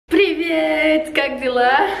Привет, как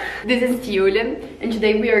дела? This is Yulia, and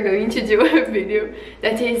today we are going to do a video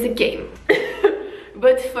that is a game.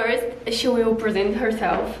 But first, she will present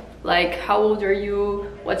herself. Like, how old are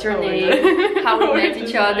you? What's your name? How we met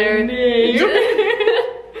each other?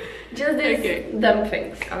 Just these dumb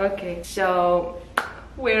things. Okay, so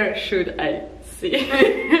where should I see?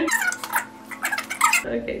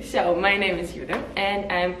 Okay, so my name is Yulia,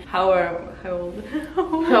 and I'm how old? How old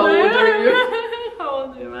are you? How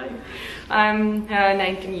old am I? I'm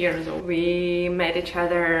 19 years old. We met each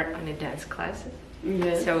other on a dance class.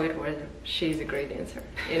 Yes. So she's a great dancer,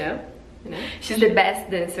 you know? She's the best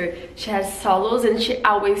dancer. She has solos and she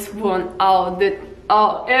always won everything.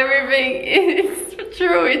 It's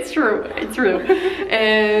true, it's true.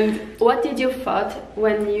 And what did you thought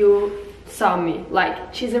when you saw me?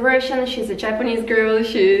 Like, she's a Russian, she's a Japanese girl,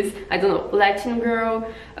 she's, I don't know, Latin girl.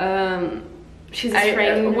 She's a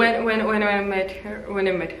strange. When I met her,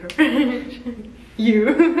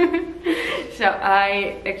 you. So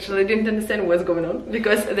I actually didn't understand what's going on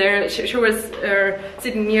because she was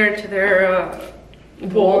sitting near to their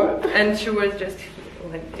wall, and she was just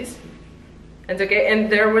like this. And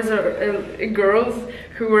there was a girls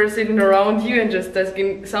who were sitting around you and just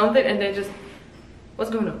asking something, and they just, what's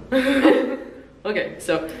going on? Okay,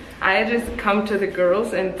 so I just come to the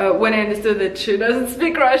girls, and when I understood that she doesn't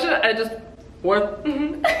speak Russian, I just, what?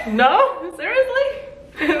 No? Seriously?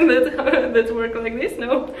 That's work like this?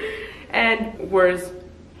 No? And was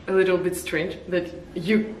a little bit strange that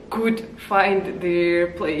you could find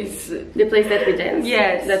the place. The place that we dance?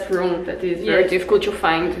 Yes. That room that is very difficult to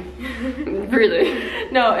find. Really.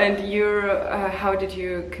 No, and how did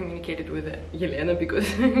you communicate it with Yelena? Because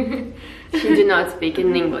she did not speak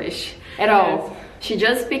in English at all. She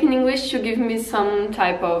just speak in English to give me some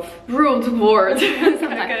type of rude word.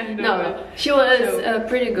 No, she was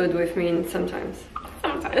pretty good with me sometimes.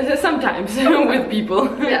 Sometimes with people.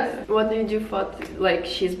 Yeah. What did you thought? Like,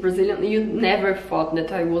 she's Brazilian? You never thought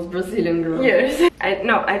that I was Brazilian girl? Yes. I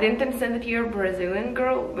didn't understand that you're a Brazilian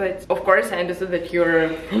girl, but of course I understood that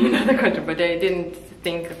you're from another country, but I didn't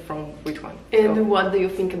think from which one. And what do you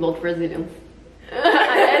think about Brazilians? I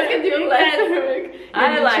asked you last week.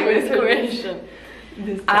 I like this question.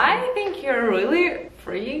 I think you're really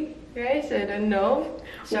free, guys. I don't know.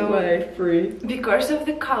 So why free? Because of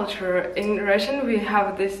the culture. In Russian we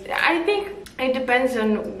have this, I think it depends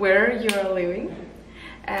on where you're living,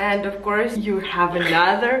 and of course you have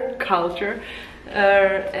another culture,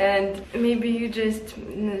 and maybe you just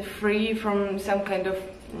free from some kind of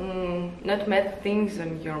not bad things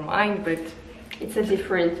on your mind, but it's a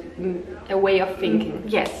different a way of thinking.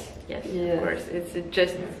 Yes, yeah. Of course, it's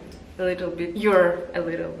just a little bit, you're a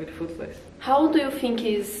little bit footless. How do you think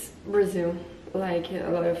is Brazil? Like a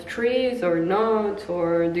lot of trees or not?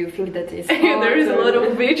 Or do you think that is there is a lot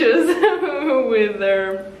of beaches with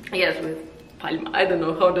their, with palm, I don't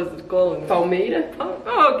know, how does it call it? Palmeira?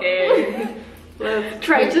 Oh, okay. Let's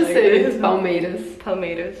try to say it. Palmeiras.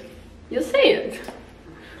 Palmeiras. You say it.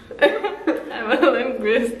 I'm a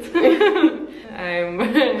linguist. I'm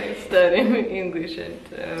studying English and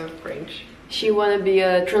French. She wanna be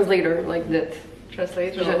a translator like that.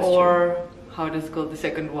 Translator or how does it called the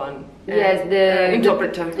second one? Yes, the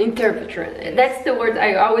interpreter. Interpreter. That's the word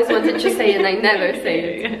I always wanted to say and I never say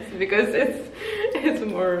it. Yes, because it's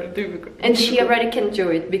more difficult. And she already can do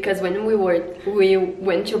it because when we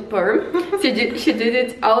went to Perm, she did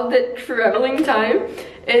it all the traveling time,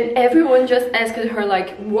 and everyone just asked her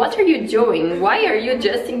like, "What are you doing? Why are you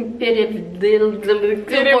just in Perevadit?"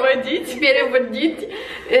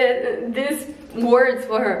 These words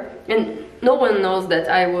for her, and no one knows that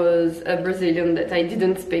I was a Brazilian, that I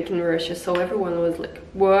didn't speak in Russia, so everyone was like,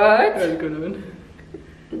 what? That's good one.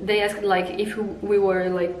 They asked like if we were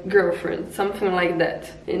like girlfriends, something like that,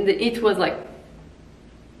 and it was like,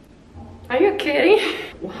 are you kidding?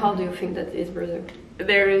 How do you think that is Brazil?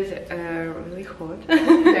 There is really hot.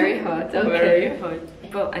 Very hot, okay. Very hot.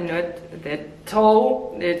 People are not that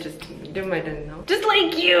tall, they're just medium, I don't know. Just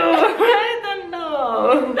like you! I don't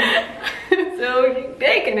know! So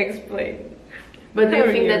they can explain. But do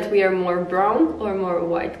you think that we are more brown or more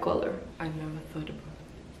white color? I never thought about it.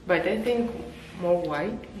 But I think more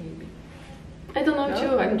white, maybe. I don't know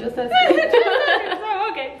too, I'm just asking. Oh,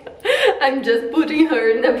 okay. I'm just putting her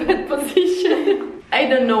in a bad position. I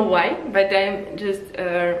don't know why, but I'm just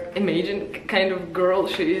imagine kind of girl.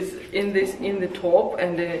 She is in the top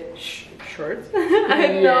and the shorts. I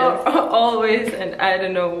know always, and I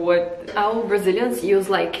don't know what. All Brazilians use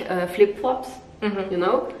like flip-flops, you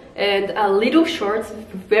know, and a little shorts,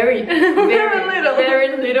 very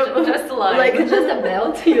little, just a line. like just a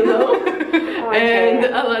belt, you know. Okay. And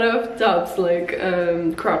a lot of tops, like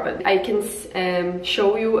cropped. I can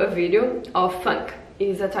show you a video of funk.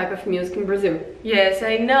 Is a type of music in Brazil. Yes,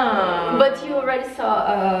 I know. But you already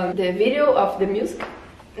saw the video of the music?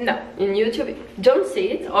 No. In YouTube? Don't see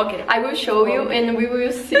it. Okay. I will show you and we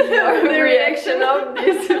will see your the reaction of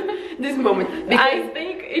this moment. Because I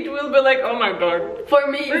think it will be like, oh my god. for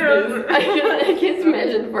me, it's this. I can't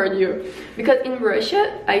imagine for you. Because in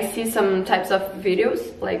Russia, I see some types of videos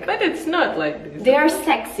like... But it's not like this. They are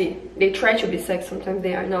sexy. They try to be sexy, sometimes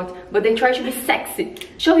they are not. But they try to be sexy.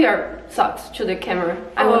 Show your socks to the camera.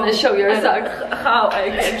 I want to show your socks. How I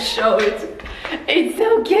can show it. It's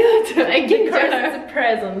so cute. I can Because it's a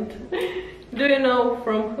present. Do you know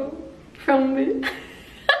from who? from me.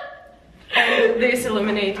 And these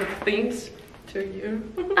illuminated things to you.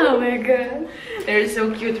 Oh my god. They're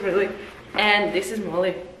so cute, really. And this is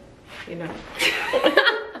Molly. You know.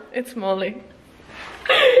 It's Molly.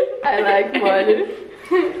 I like Molly.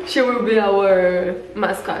 She will be our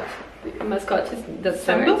mascot. Mascot is the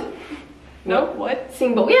Symbol? word. No? What?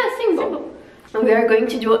 Symbol. Yeah, symbol. And we are going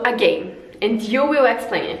to do a game. And you will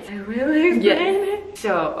explain it. I really explain it.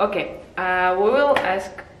 So, okay. We will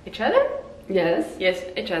ask each other. Yes. Yes,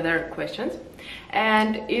 each other questions.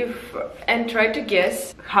 And try to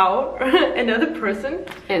guess how another person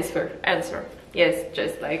Answer. answer. Yes,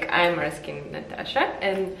 just like I'm asking Natasha,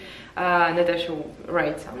 and Natasha will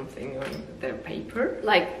write something on the paper.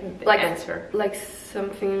 Like answer. Like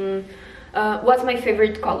something. What's my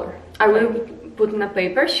favorite color? I will put in a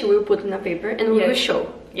paper. She will put in a paper, and we will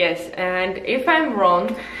show. Yes, and if I'm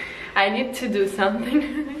wrong, I need to do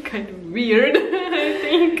something kind of weird. I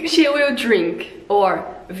think She will drink or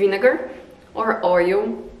vinegar, or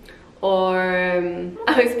oil, or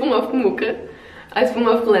a spoon of muca, a spoon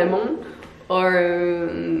of lemon, or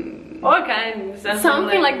all kinds,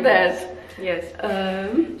 something like that. Yes.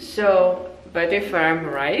 Um, So, but if I'm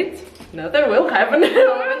right, nothing will happen.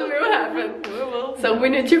 Nothing will happen. We will. So we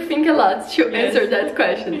need to think a lot to answer that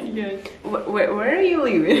question. Yes. Where are you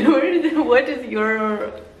living? What is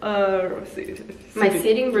your city? My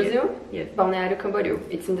city in Brazil? Yes. Balneário Camboriú.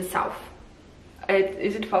 It's in the south.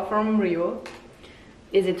 Is it far from Rio?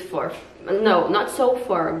 Is it far? No, not so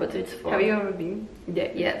far, but it's far. Have you ever been?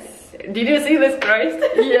 Yes. Did you see this Christ?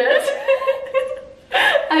 Yes.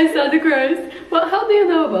 I saw the Christ. Well, how do you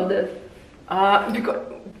know about that? Because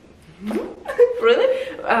really?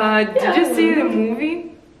 Did you see the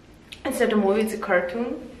movie? It's not a movie, it's a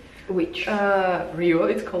cartoon. Which? Rio,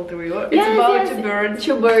 it's called Rio. It's Yes, about yes. two birds.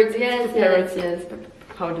 Two birds, yes, Parrots. yes.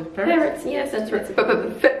 How did parrots? Parrots, yes, that's right.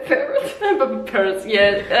 Parrots. Parrots,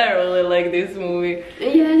 yeah, I really like this movie.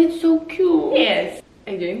 Yeah, and it's so cute. Yes.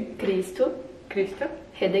 Again, Cristo Cristo,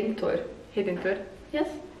 Redentor. Redentor. Yes,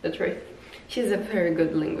 that's right. She's a very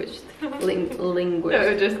good linguist. Linguist. No,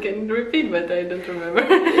 I just can repeat, but I don't remember.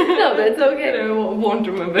 No, that's okay. I won't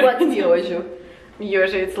remember. What's miojo?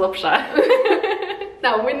 Miojo, it's лапша.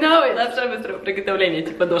 Now we know it. Лапша быстрого приготовления,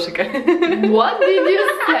 типа дошика. What did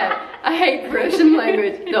you say? I hate Russian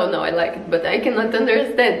language. No, I like it, but I cannot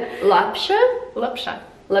understand. Lapsha? Лапша.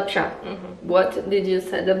 Lapsha. What did you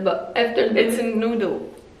say about after the... It's a noodle.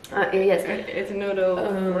 Yes. It's a noodle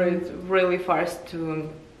where it's really fast to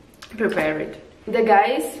prepare it. The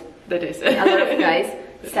guys, That is. a lot of guys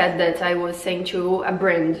said that I was saying to a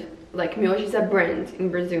brand. Like miojo is a brand in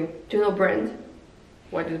Brazil. Do you know brand?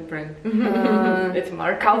 What is brand? It's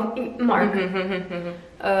Mark. Mark.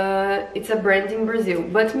 It's a brand in Brazil.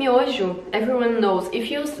 But miojo, everyone knows.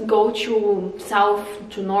 If you go to south,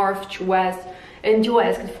 to north, to west, and you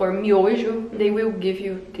ask for miojo, they will give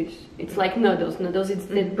you this. It's like noodles. Noodles is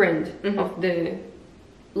the brand of the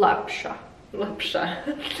lapsha. Lapsha.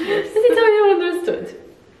 Yes. That's how you understood.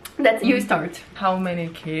 That you start. How many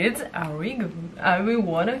kids are we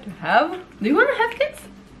wanted to have? Do you want to have kids?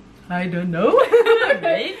 I don't know.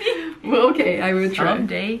 Maybe. Well, okay, I will try.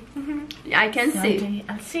 Someday. I can see. Someday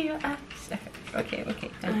I'll see you after. Okay.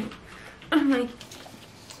 Oh my.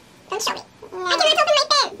 Don't show me. I cannot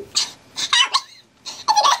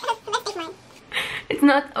open my pen. It's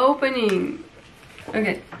not opening.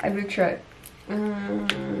 Okay, I will try.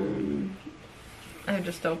 I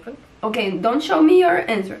just open. Okay, don't show me your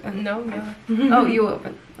answer. No. Oh, you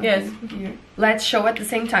open. Okay. Yes. Here. Let's show at the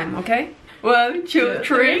same time, okay? 1, 2,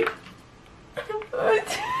 3.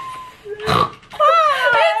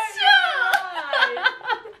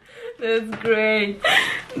 That's great.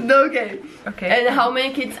 Okay. Okay. And how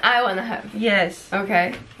many kids I wanna have? Yes.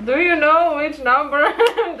 Okay. Do you know which number?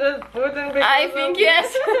 Just put in because I think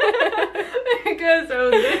yes. because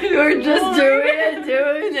of this. You're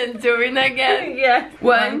just doing again. Yeah.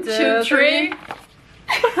 1, 2, 3.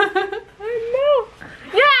 I know.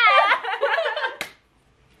 Yeah.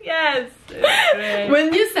 Yes. It's great.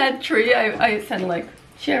 When you said 3, I said like,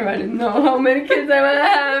 she already know how many kids I wanna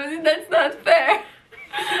have. That's not fair.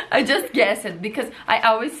 I just guessed it because I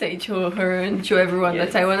always say to her and to everyone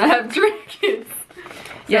that I wanna have 3 kids.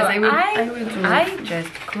 Yes, So I will do it. I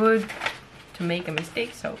just could to make a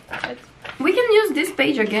mistake, so that's... We can use this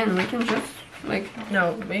page again. We can just like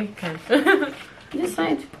No, we can't. this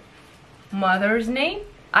side. Mother's name?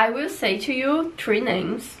 I will say to you 3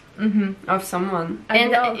 names of someone, I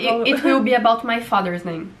and know. it will be about my father's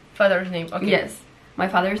name. Father's name, okay. Yes, my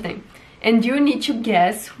father's name. And you need to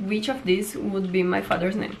guess which of these would be my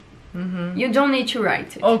father's name. You don't need to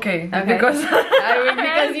write it. Okay, because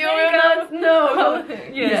because you will not know.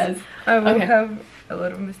 Yes. I will Okay. have a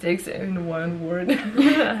lot of mistakes in one word.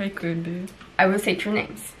 I could do. I will say 3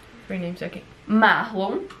 names. 3 names, okay.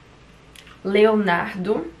 Marlon,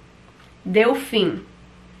 Leonardo, Delphine.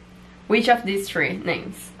 Which of these 3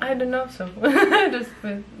 names? I don't know, so just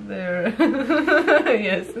put there.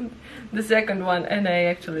 Yes, the second one, and I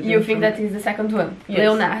actually. You think that is the second one? Yes.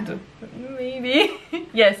 Leonardo. Maybe.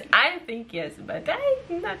 Yes, I think yes, but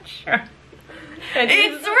I'm not sure.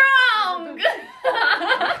 It's wrong!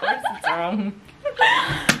 Of course it's wrong.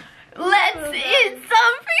 Let's eat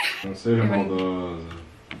something! Não seja maldosa.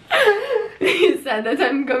 He said that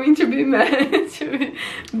I'm going to be mad, to be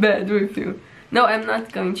bad with you. No, I'm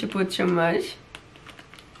not going to put too much.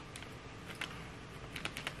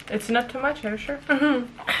 It's not too much, are you sure?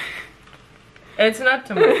 It's not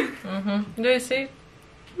too much. Do you see?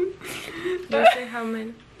 Do you see how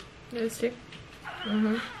many? Do you see?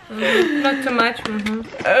 Not too much.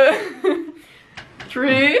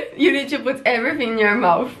 3. You need to put everything in your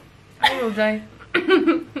mouth. I will die.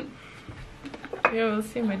 You will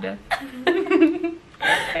see my death.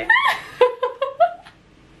 Okay.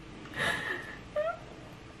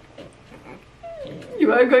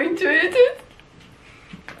 You are going to eat it?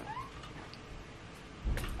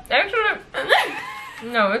 Actually,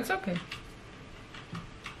 no, it's okay.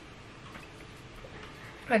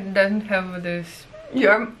 It doesn't have this.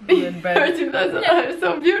 Your Good bad. teeth are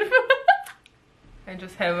so beautiful. I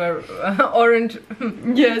just have a orange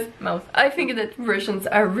Yes. mouth. I think that Russians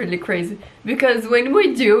are really crazy because when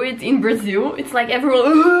we do it in Brazil, it's like everyone,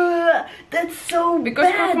 "Ugh, that's so Because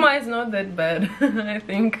bad." Kurkuma is not that bad, I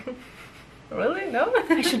think. Really? No?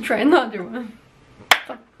 I should try another one.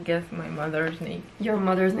 Guess my mother's name. Your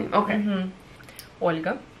mother's name. Okay.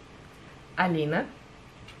 Olga, Alina,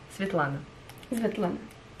 Svetlana. Svetlana.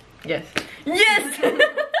 Yes. Yes!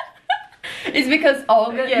 It's because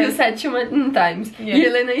Olga, you Yes. said too many times. Yes.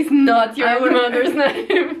 Yelena is not your I would- mother's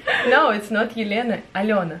name. No, it's not Yelena.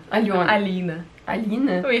 Alena. Alena. Alina.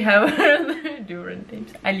 Alina. We have different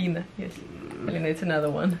names. Alina. Yes. Alina, it's another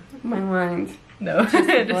one. My mind. No,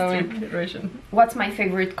 just blowing. Russian. What's my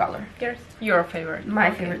favorite color? Yours? Your favorite. My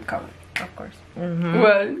Okay. favorite color. Of course.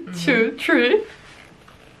 1, 2, 3.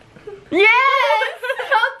 Yes!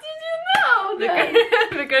 How did you know that?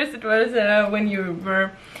 Because it was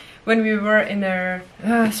when we were in a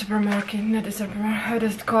supermarket, not a supermarket, how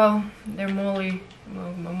does it call? The Molly,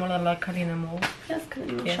 like Kalina Mall. Yes,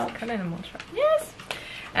 Kalina Yes, shop. Kalina Mall shop. Yes.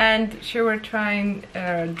 And she were trying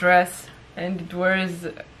a dress, and it was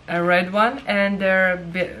a red one and a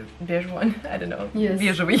beige one. I don't know. Yes.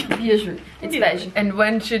 Beige. Beige. It's beige. And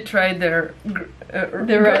when she tried the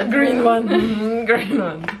red green one, green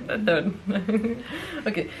one, the third.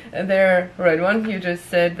 Okay, the red one. You just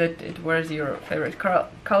said that it was your favorite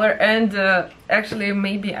color, and actually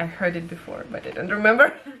maybe I heard it before, but I don't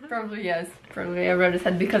remember. Probably yes. Probably I already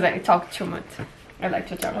said because I talk too much. I like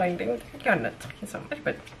to talk. I think you're not talking so much,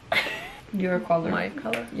 but Your color. my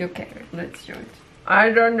color. Okay, let's do it. I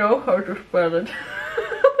don't know how to spell it.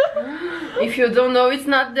 If you don't know, it's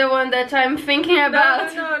not the one that I'm thinking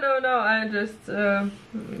about. No. I just.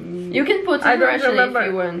 You can put I in don't Russian remember.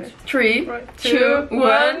 if you want. 3, Right. 2,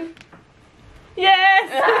 1.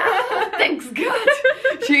 Yes! Thanks God.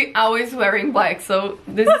 She always wearing black, so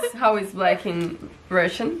this is how is black in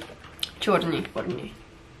Russian. Черный.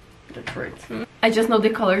 That's right. I just know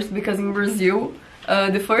the colors because in Brazil,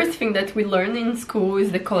 the first thing that we learn in school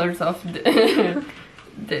is the colors of the,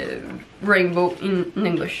 the rainbow in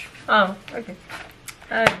English. Oh, okay.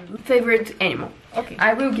 Favorite animal. Okay.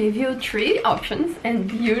 I will give you 3 options and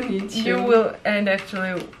you need to... You will, and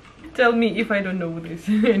actually tell me if I don't know this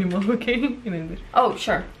animal, okay? In English. Oh,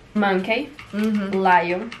 sure. Monkey, Mm-hmm.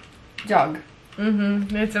 lion, dog.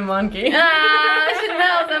 Mm-hmm. It's a monkey. Ah, she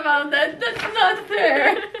knows about that. That's not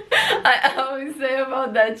fair. I always say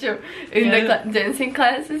about that too. In the dancing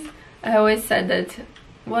classes, I always said that.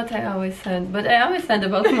 What I always said, but I always said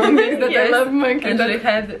about monkeys that I love monkeys.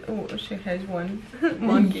 And she has one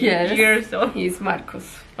monkey Yes. here, so He's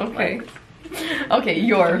Marcos. Okay. Okay,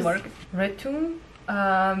 yours. Raccoon,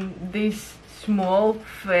 this small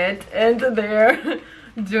fat, and they're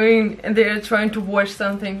trying to wash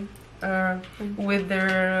something with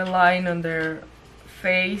their line on their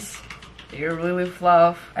face. They're really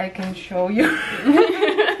fluff. I can show you.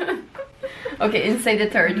 Okay, and say the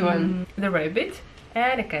third one. The rabbit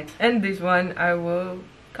and a cat. And this one I will...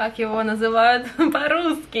 Как его называют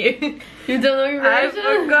по-русски? You don't know your I version?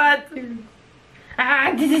 forgot.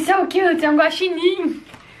 Ah, this is so cute. I'm guaxinim.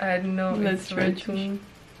 I don't know. Let's it's try raccoon.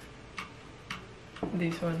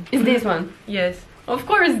 This one. Is this one? Yes. Of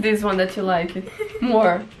course, this one that you like it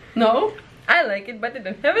more. No? I like it, but I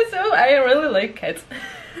don't have it, so I really like cats.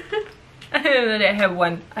 I have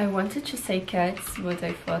one. I wanted to say cats, but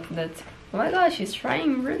I thought that, oh my gosh, she's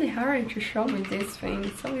trying really hard to show me this thing.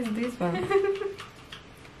 So is this one.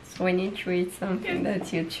 So we need to eat something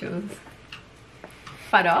that you choose.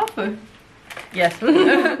 Farofa? Yes. Did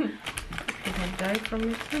I die from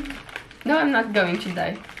it? No, I'm not going to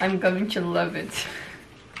die. I'm going to love it.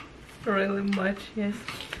 Really much, yes.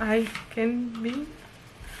 I can be.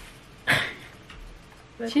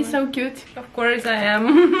 She's so cute. Of course I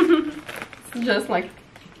am. It's just like...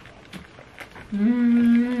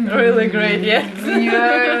 Really great, yes.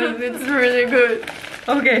 Yes, it's really good.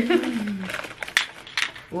 Okay.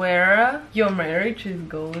 Where your marriage is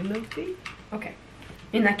going to be? Okay.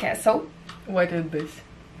 In a castle. What is this?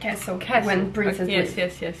 Castle. Castle. When princess Yes,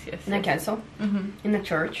 lives. yes. In a castle. In a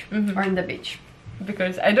church. Or in the beach.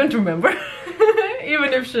 Because I don't remember.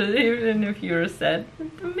 even if you're sad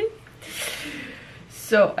to me.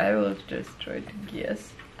 So I will just try to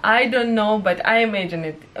guess. I don't know, but I imagine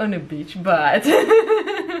it on a beach, but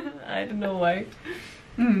I don't know why.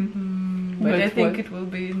 But I think it will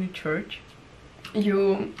be in a church.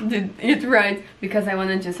 You did it right, because I want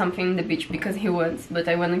to do something in the beach because he wants, but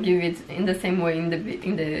I want to give it in the same way in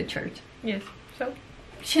the church. Yes. So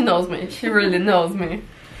She knows me. She really knows me.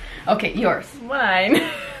 Okay, yours. mine.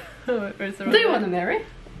 Do you want to marry?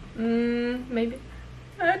 Maybe.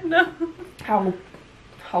 I don't know.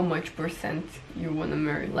 How much percent you want to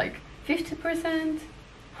marry? Like 50%?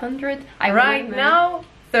 100? I Right would now,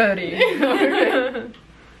 30. Okay.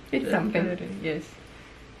 It's something. 30, yes.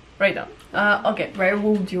 Right now. Okay. Where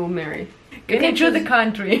would you marry? You can choose the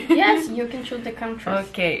country. Yes, you can choose the country.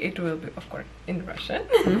 Okay, it will be, of course, in Russia.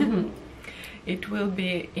 It will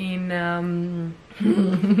be in.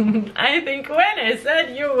 I think when I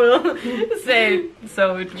said you will say it,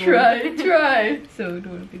 so it will. Try. So it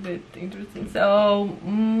will be that interesting. So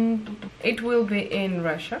it will be in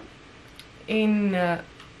Russia, in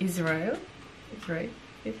Israel, yes.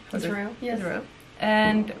 Israel, yes. Israel,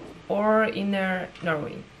 and or in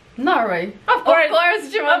Norway. Norway. Of course,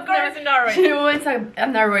 she wants Norway. She wants a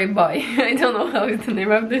Norway boy. I don't know how is the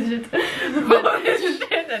name of this shit. But,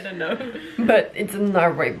 I don't know. but it's a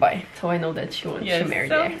Norway boy. So I know that she wants to marry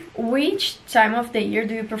there. Which time of the year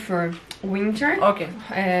do you prefer? Winter? Okay.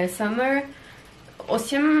 Summer?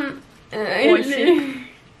 Осень? Осень.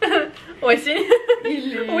 Осень.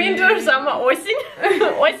 Winter, summer, осень.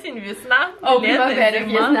 Осень, весна. Oh, лето, primavera, зима.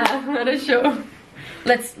 весна. Хорошо.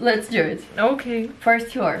 Let's do it. Okay.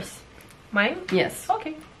 First yours. Mine? Yes.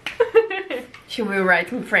 Okay. She will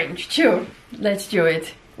write in French too. Let's do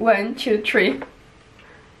it. 1, 2, 3. No!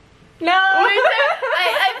 Winter!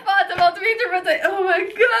 I thought about winter, but oh my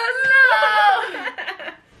god, no!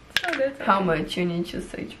 Oh, that's okay. How much you need to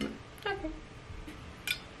say to me? Okay.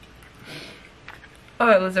 Oh,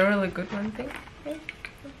 it was a really good one, thank you.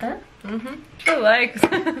 Huh? She likes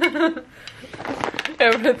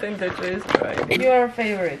everything that she is trying. Your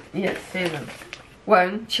favorite Yes. season?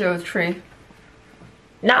 1, 2, 3.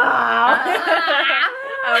 No!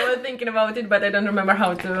 I was thinking about it, but I don't remember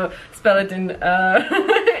how to spell it in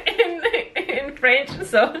in French,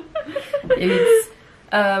 so... It's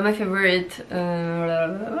my favorite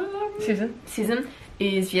Season?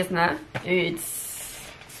 is весна. It's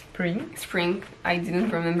spring. I didn't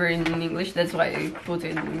remember in English, that's why I put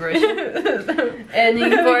it in Russian. And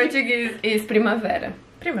in Portuguese is primavera.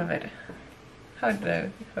 Primavera. How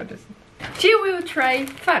does it? She will try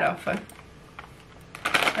farofa.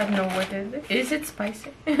 I don't know what it is. Is it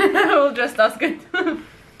spicy? We'll just ask it. A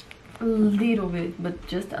little bit, but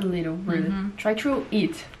just a little, really. Try to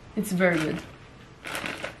eat. It's very good.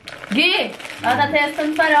 Gui, ela tá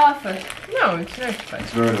testando farofa. No, it's not spicy.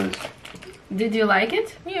 It's very nice. Did you like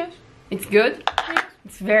it? Yes. It's good? Yes.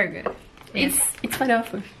 It's very good. It's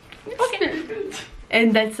farofa. Okay.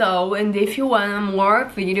 And that's all. And if you want more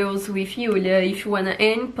videos with Yulia, if you wanna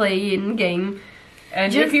play in game,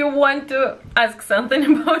 And if you want to ask something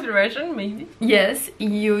about Russian, maybe. yes,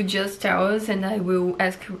 you just tell us and I will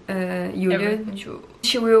ask Yulia. Everything.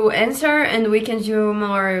 She will answer and we can do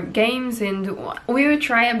more games and we will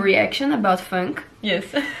try a reaction about funk. Yes.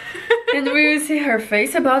 And we will see her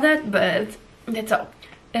face about that, but that's all.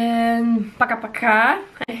 And paka.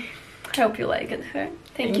 I hope you liked her.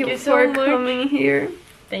 Thank you you for so much. coming here.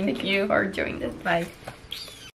 Thank you. For doing that. Bye.